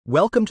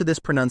Welcome to this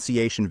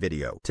pronunciation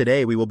video.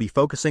 Today we will be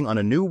focusing on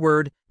a new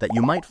word that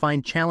you might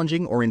find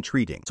challenging or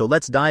intriguing. So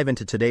let's dive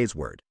into today's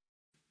word.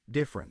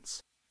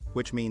 Difference,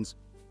 which means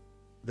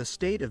the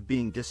state of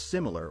being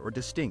dissimilar or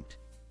distinct.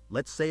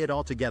 Let's say it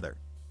all together.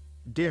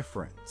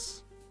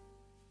 Difference.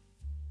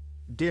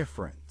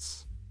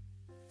 Difference.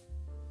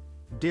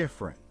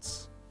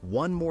 Difference.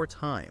 One more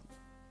time.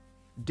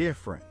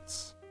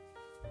 Difference.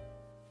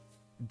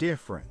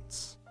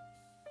 Difference.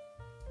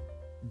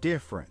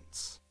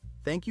 Difference.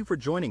 Thank you for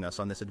joining us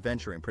on this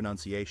adventure in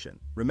pronunciation.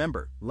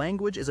 Remember,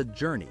 language is a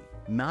journey,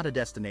 not a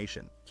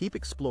destination. Keep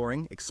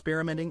exploring,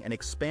 experimenting, and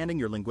expanding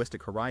your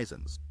linguistic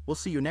horizons. We'll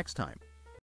see you next time.